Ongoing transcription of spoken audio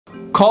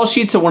Call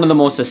sheets are one of the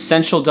most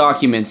essential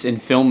documents in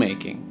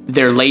filmmaking.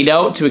 They're laid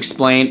out to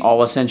explain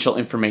all essential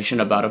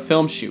information about a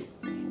film shoot,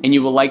 and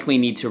you will likely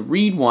need to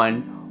read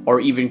one or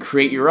even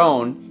create your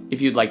own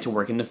if you'd like to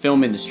work in the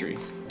film industry.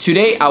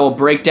 Today, I will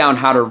break down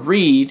how to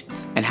read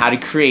and how to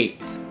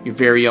create your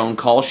very own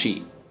call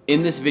sheet.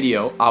 In this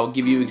video, I will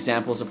give you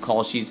examples of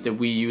call sheets that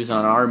we use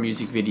on our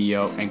music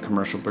video and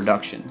commercial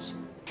productions.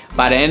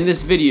 By the end of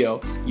this video,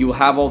 you will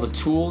have all the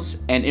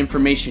tools and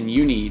information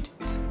you need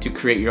to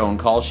create your own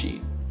call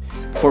sheet.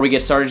 Before we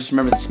get started, just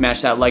remember to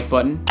smash that like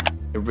button.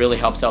 It really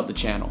helps out the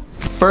channel.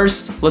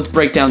 First, let's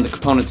break down the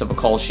components of a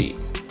call sheet.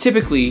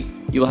 Typically,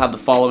 you will have the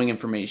following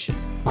information: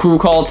 crew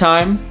call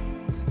time,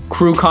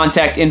 crew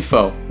contact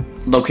info,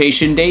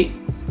 location date,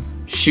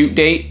 shoot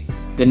date,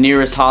 the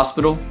nearest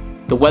hospital,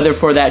 the weather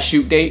for that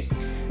shoot date,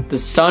 the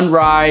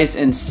sunrise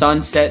and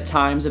sunset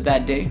times of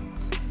that day,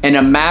 and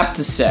a map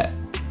to set.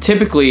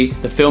 Typically,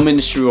 the film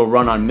industry will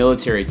run on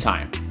military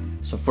time.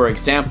 So for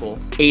example,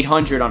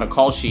 800 on a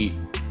call sheet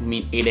will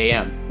mean 8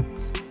 a.m.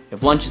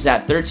 If lunch is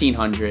at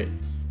 1300,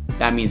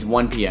 that means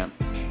 1 p.m.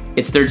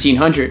 It's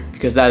 1300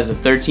 because that is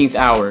the 13th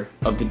hour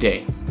of the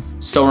day.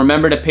 So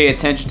remember to pay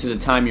attention to the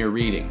time you're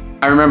reading.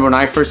 I remember when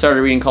I first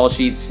started reading call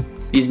sheets,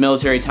 these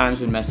military times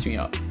would mess me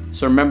up.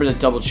 So remember to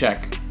double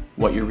check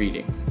what you're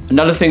reading.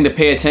 Another thing to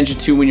pay attention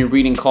to when you're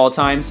reading call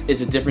times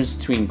is the difference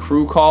between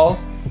crew call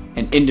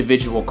and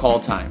individual call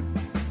time.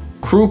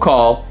 Crew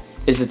call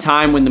is the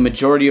time when the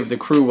majority of the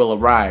crew will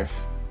arrive.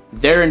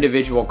 Their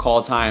individual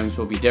call times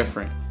will be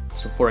different.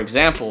 So for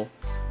example,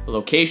 the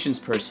locations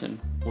person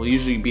will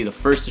usually be the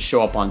first to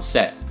show up on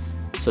set,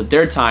 so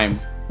their time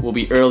will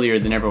be earlier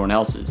than everyone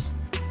else's.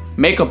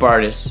 Makeup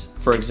artists,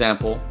 for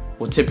example,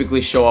 will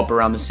typically show up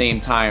around the same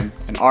time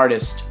an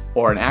artist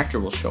or an actor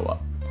will show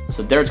up,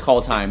 so their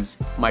call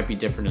times might be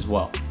different as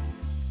well.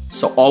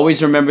 So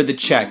always remember to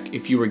check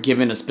if you were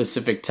given a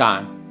specific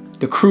time.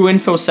 The crew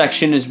info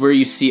section is where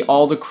you see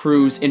all the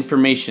crew's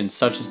information,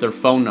 such as their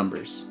phone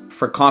numbers.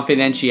 For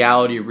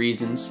confidentiality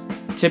reasons,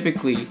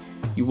 typically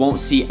you won't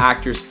see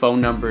actors'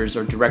 phone numbers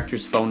or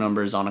directors' phone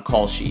numbers on a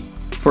call sheet.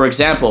 For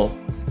example,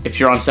 if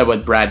you're on set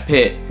with Brad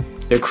Pitt,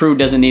 their crew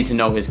doesn't need to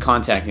know his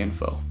contact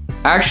info.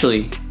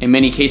 Actually, in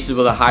many cases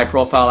with a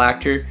high-profile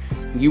actor,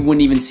 you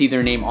wouldn't even see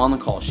their name on the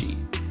call sheet.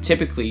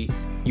 Typically,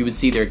 you would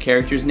see their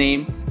character's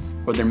name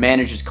or their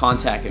manager's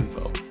contact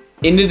info.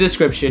 In the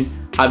description,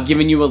 I've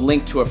given you a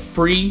link to a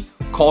free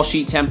call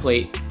sheet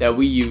template that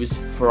we use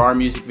for our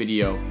music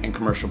video and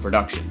commercial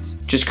productions.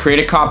 Just create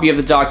a copy of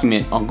the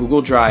document on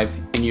Google Drive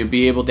and you'll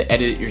be able to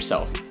edit it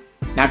yourself.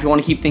 Now, if you want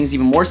to keep things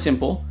even more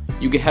simple,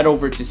 you can head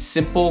over to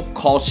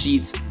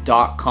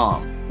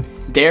simplecallsheets.com.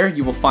 There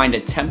you will find a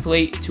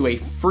template to a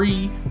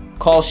free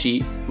call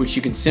sheet which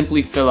you can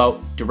simply fill out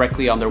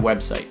directly on their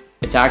website.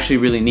 It's actually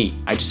really neat.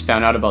 I just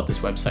found out about this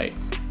website.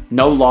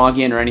 No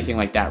login or anything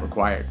like that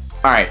required.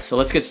 Alright, so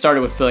let's get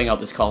started with filling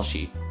out this call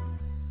sheet.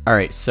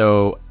 Alright,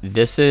 so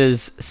this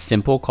is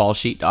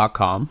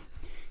simplecallsheet.com.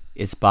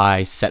 It's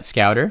by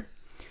SetScouter.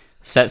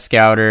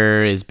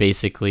 SetScouter is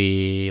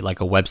basically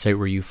like a website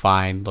where you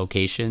find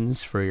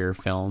locations for your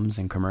films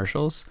and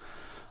commercials.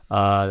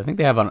 I think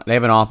they have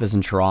an office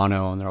in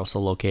Toronto, and they're also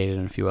located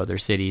in a few other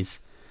cities.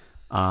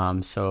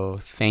 So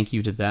thank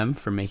you to them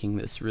for making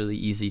this really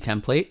easy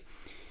template.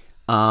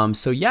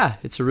 So yeah,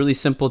 it's a really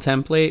simple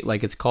template,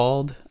 like it's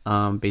called.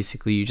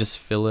 Basically, you just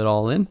fill it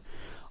all in,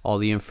 all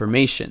the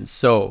information.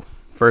 So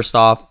first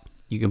off,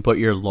 you can put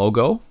your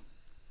logo.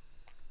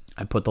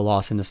 I put the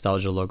Lost in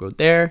Nostalgia logo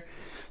there,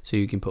 so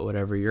you can put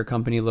whatever your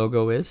company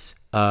logo is.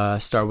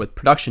 Start with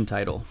production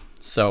title,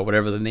 so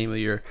whatever the name of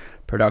your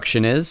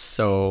production is.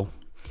 So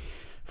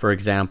for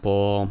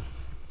example,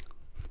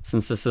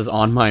 since this is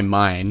On My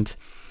Mind,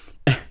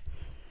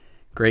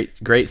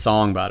 great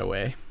song, by the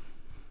way.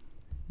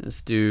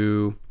 Let's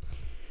do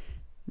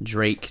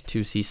Drake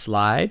 2C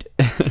Slide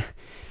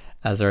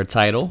as our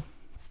title.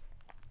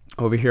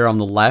 Over here on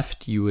the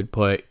left, you would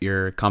put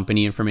your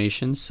company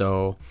information.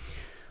 So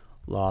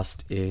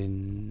Lost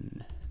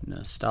in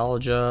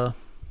Nostalgia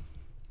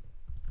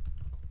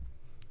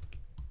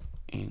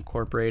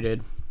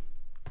Incorporated.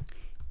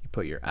 You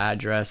put your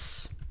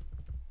address,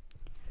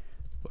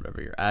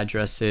 whatever your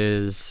address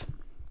is.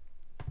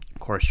 Of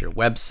course, your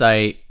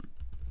website.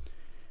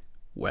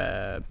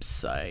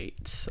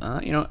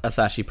 You know, let's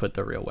actually put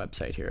the real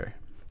website here.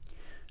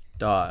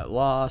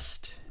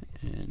 Lost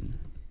in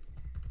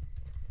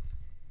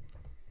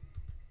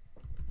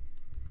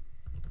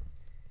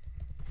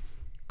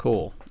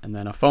cool, and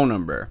then a phone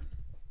number.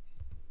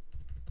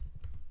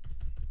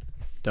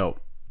 Dope.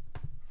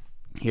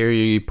 Here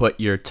you put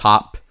your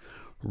top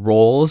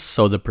roles,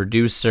 so the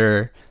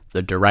producer,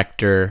 the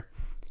director,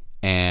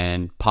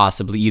 and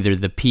possibly either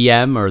the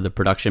PM or the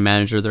production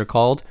manager, they're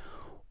called.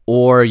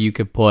 Or you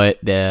could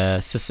put the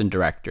assistant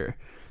director.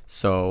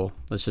 So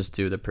let's just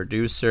do the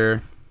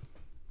producer.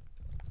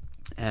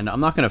 And I'm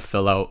not going to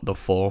fill out the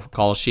full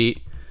call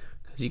sheet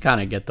because you kind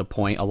of get the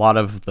point. A lot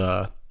of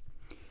the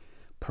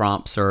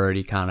prompts are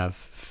already kind of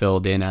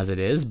filled in as it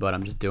is, but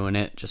I'm just doing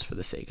it just for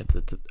the sake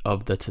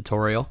of the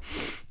tutorial.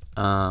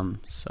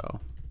 So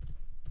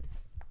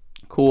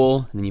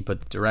Cool. And then you put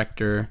the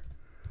director.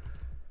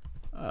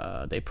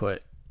 They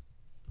put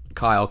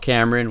Kyle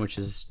Cameron, which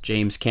is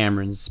James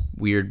Cameron's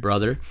weird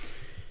brother.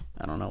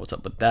 I don't know what's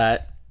up with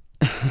that.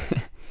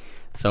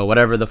 So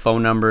whatever the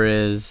phone number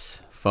is,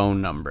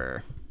 phone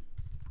number.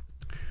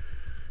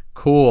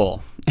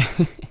 Cool.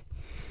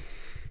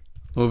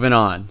 Moving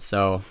on.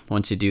 So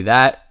once you do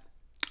that,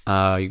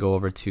 you go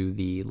over to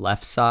the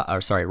left side,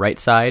 or sorry, right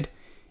side,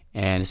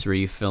 and it's where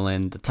you fill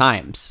in the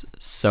times.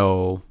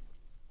 So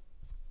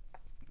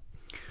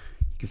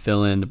you can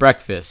fill in the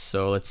breakfast.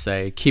 So let's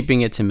say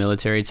keeping it to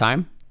military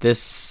time.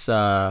 This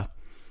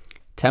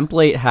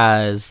template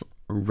has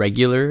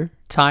regular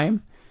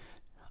time,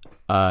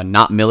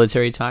 not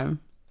military time.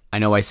 I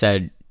know I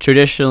said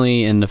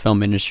traditionally in the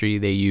film industry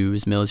they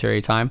use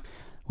military time.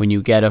 When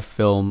you get a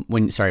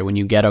when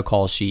you get a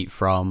call sheet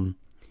from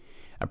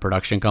a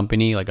production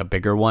company, like a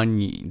bigger one,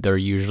 they're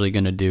usually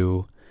going to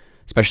do,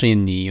 especially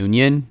in the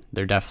union,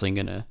 they're definitely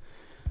going to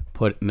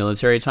put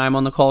military time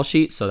on the call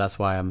sheet. So that's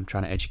why I'm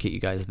trying to educate you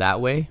guys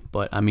that way.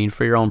 But I mean,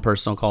 for your own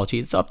personal call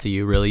sheet, it's up to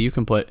you, really. You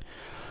can put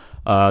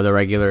the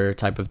regular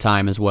type of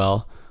time as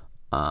well.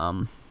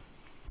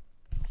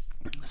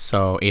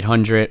 So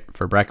 800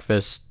 for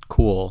breakfast,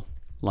 cool.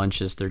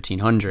 Lunch is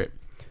 1300.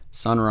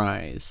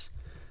 Sunrise,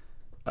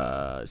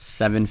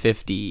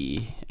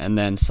 750, and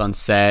then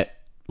sunset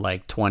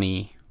like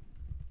 20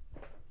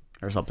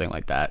 or something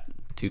like that,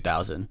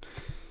 2000.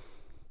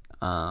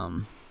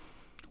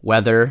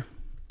 Weather,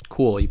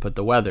 cool. You put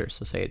the weather.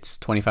 So say it's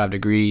 25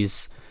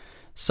 degrees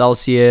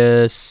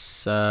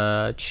Celsius.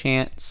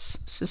 Chance,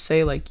 let's just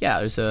say like, yeah,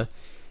 there's a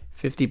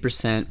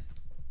 50%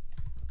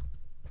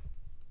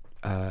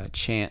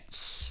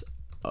 chance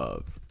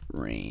of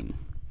rain.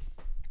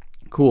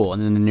 Cool.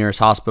 And then the nearest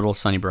hospital,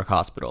 Sunnybrook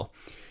Hospital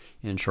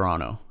in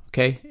Toronto.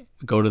 Okay,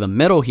 go to the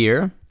middle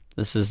here.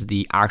 This is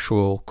the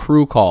actual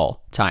crew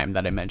call time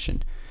that I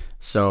mentioned.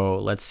 So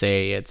let's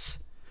say it's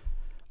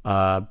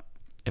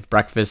if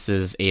breakfast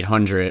is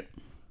 800,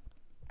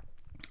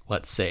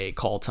 let's say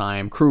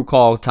crew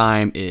call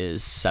time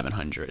is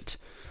 700.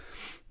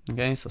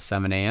 Okay, so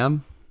 7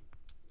 a.m.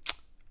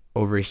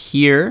 Over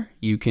here,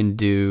 you can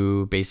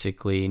do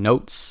basically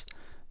notes.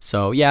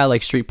 So yeah,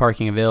 like street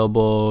parking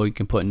available. You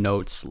can put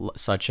notes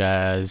such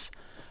as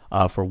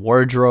for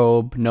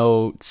wardrobe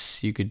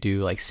notes. You could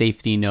do like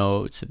safety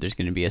notes if there's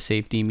going to be a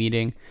safety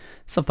meeting,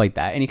 stuff like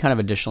that. Any kind of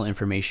additional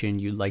information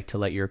you'd like to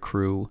let your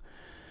crew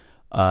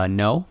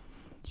know,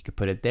 you could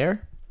put it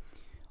there.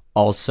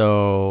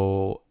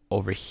 Also,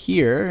 over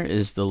here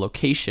is the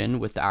location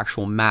with the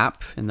actual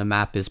map, and the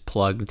map is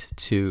plugged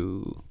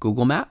to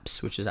Google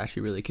Maps, which is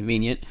actually really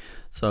convenient.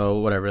 So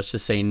whatever, let's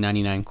just say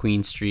 99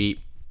 Queen Street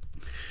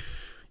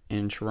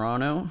in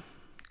Toronto.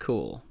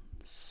 Cool.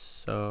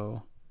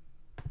 So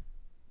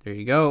there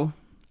you go.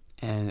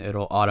 And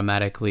it'll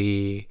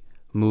automatically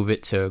move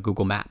it to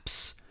Google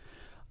Maps,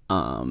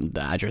 the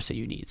address that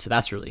you need. So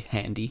that's really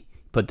handy.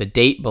 Put the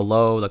date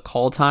below the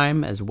call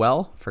time as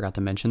well. Forgot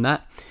to mention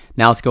that.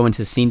 Now let's go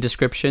into scene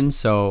description.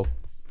 So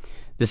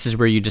this is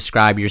where you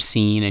describe your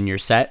scene and your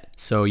set.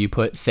 So you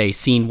put, say,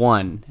 scene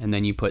 1, and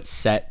then you put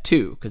set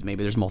 2, because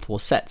maybe there's multiple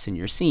sets in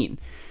your scene.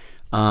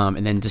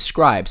 And then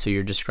describe. So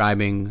you're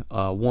describing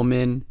a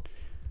woman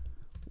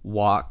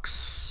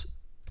walks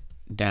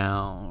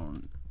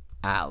down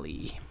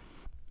alley.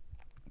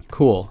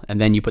 Cool.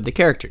 And then you put the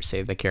character.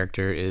 Say the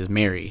character is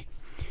Mary.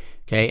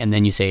 Okay. And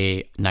then you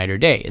say night or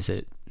day. Is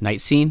it night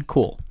scene?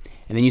 Cool.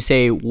 And then you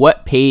say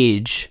what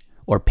page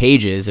or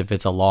pages, if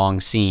it's a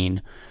long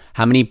scene,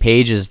 how many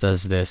pages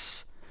does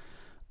this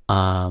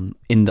on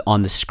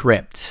the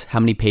script, how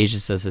many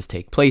pages does this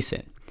take place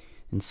in?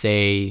 And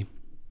say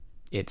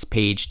it's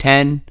page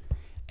 10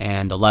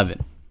 and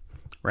 11,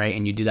 right?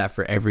 And you do that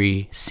for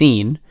every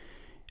scene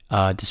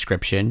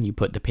description. You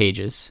put the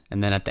pages,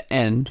 and then at the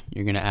end,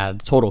 you're going to add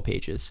the total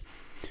pages.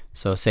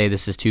 So say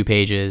this is 2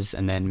 pages,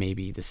 and then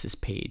maybe this is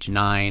page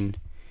 9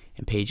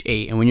 and page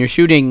 8. And when you're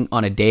shooting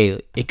on a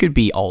day, it could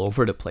be all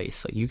over the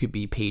place. Like you could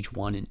be page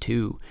 1 and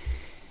 2,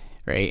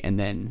 right? And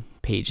then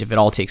page, if it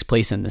all takes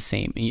place in the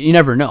same, you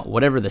never know,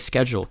 whatever the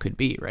schedule could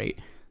be, right?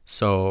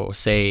 So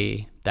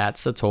say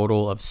that's a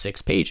total of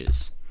 6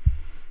 pages,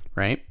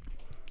 right?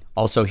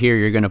 Also here,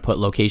 you're going to put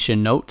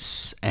location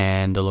notes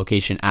and the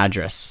location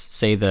address.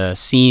 Say the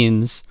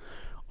scenes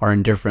are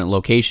in different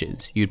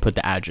locations. You'd put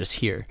the address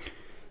here.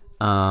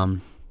 Now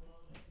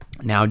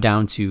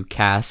down to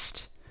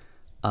cast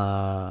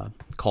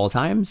call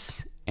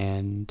times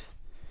and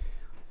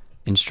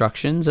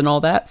instructions and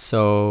all that.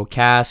 So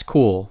cast,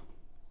 cool.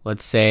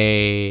 Let's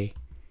say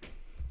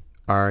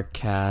our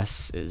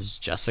cast is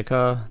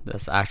Jessica,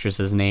 this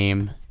actress's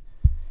name,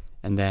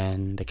 and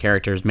then the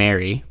character is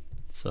Mary.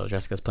 So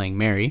Jessica's playing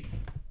Mary.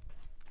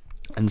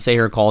 And say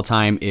her call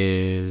time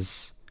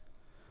is,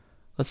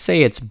 let's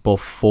say it's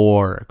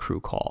before a crew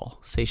call.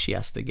 Say she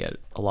has to get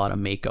a lot of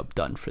makeup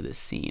done for this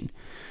scene.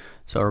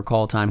 So her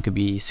call time could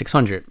be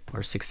 600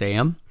 or 6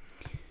 a.m.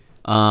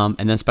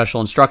 And then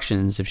special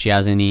instructions if she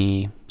has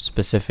any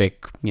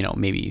specific,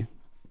 maybe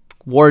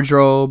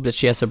wardrobe that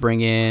she has to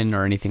bring in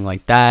or anything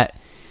like that.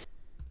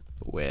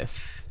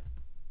 With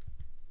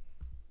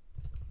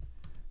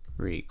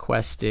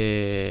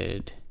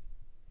requested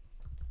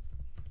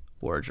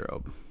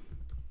wardrobe.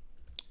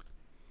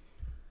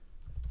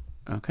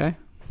 Okay.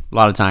 A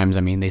lot of times,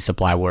 I mean, they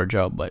supply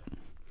wardrobe, but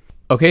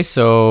okay,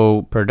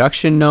 so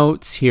production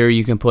notes. Here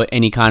you can put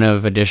any kind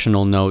of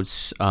additional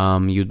notes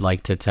you'd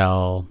like to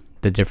tell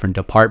the different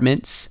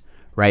departments,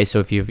 right? So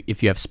if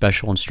you have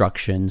special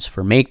instructions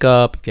for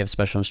makeup, if you have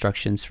special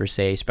instructions for,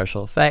 say,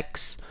 special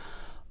effects,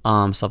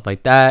 stuff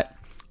like that,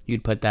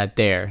 you'd put that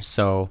there.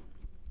 So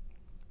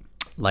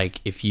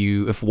like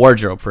if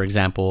wardrobe, for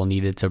example,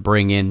 needed to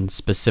bring in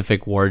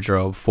specific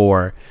wardrobe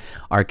for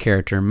our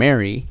character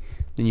Mary,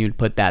 then you'd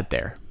put that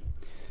there.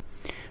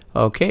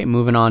 Okay,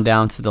 moving on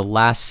down to the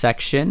last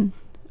section.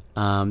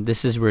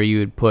 This is where you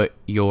would put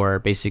your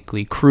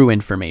basically crew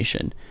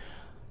information.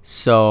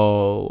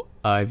 So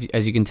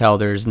as you can tell,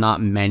 there's not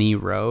many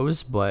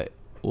rows, but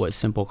what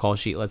Simple Call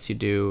Sheet lets you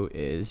do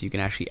is you can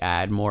actually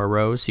add more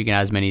rows. So you can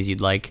add as many as you'd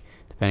like,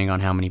 depending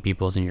on how many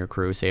people's in your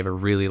crew. Say you have a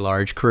really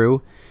large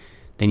crew,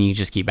 then you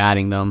just keep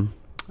adding them.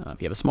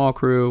 If you have a small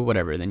crew,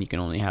 whatever, then you can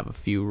only have a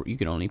few. You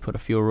can only put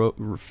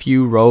a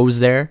few rows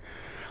there.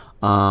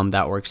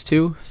 That works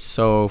too.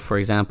 So for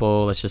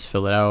example, let's just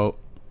fill it out.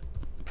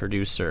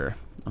 Producer.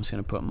 I'm just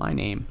gonna put my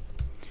name.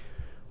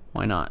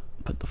 Why not?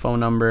 Put the phone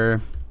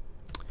number,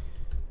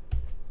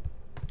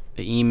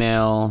 the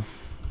email,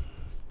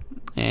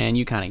 and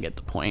you kind of get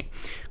the point.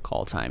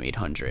 Call time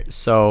 800.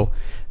 So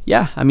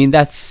yeah, I mean,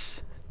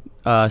 that's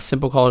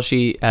Simple Call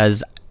Sheet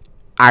has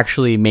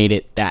actually made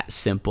it that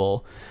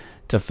simple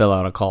to fill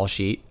out a call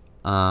sheet.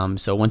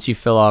 So once you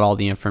fill out all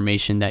the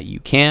information that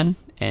you can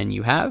and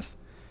you have,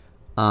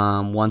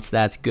 once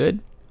that's good,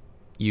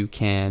 you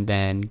can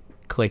then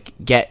click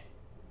Get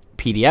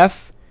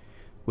PDF,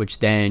 which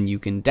then you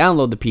can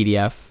download the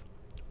PDF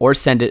or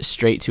send it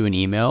straight to an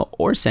email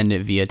or send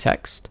it via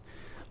text.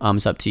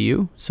 It's up to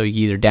you. So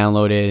you either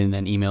download it and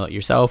then email it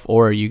yourself,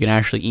 or you can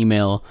actually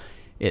email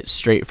it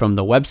straight from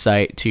the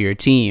website to your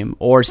team,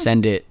 or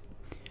send it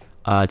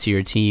to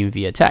your team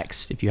via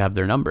text if you have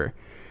their number.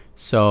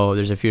 So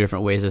there's a few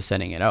different ways of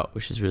sending it out,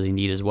 which is really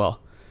neat as well.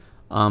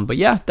 But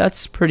yeah,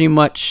 that's pretty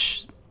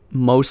much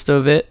most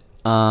of it.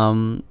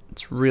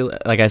 It's really,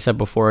 like I said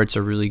before, it's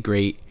a really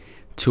great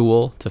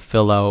tool to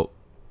fill out,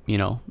 you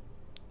know,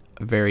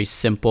 a very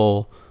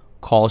simple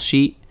call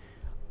sheet.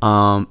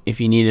 If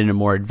you needed a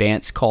more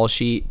advanced call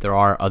sheet, there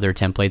are other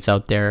templates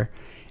out there.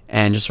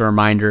 And just a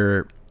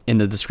reminder, in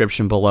the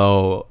description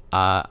below,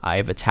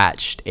 I've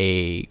attached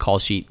a call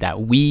sheet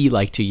that we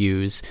like to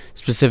use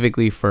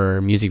specifically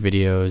for music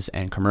videos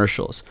and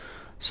commercials.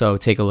 So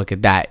take a look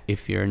at that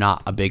if you're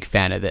not a big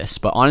fan of this.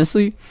 But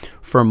honestly,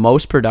 for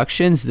most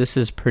productions, this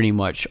is pretty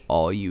much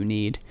all you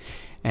need.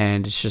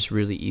 And it's just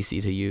really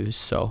easy to use.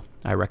 So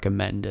I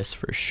recommend this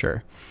for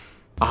sure.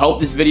 I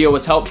hope this video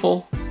was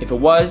helpful. If it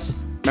was,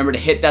 remember to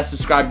hit that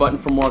subscribe button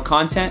for more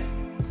content.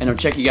 And I'll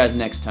check you guys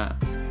next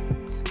time.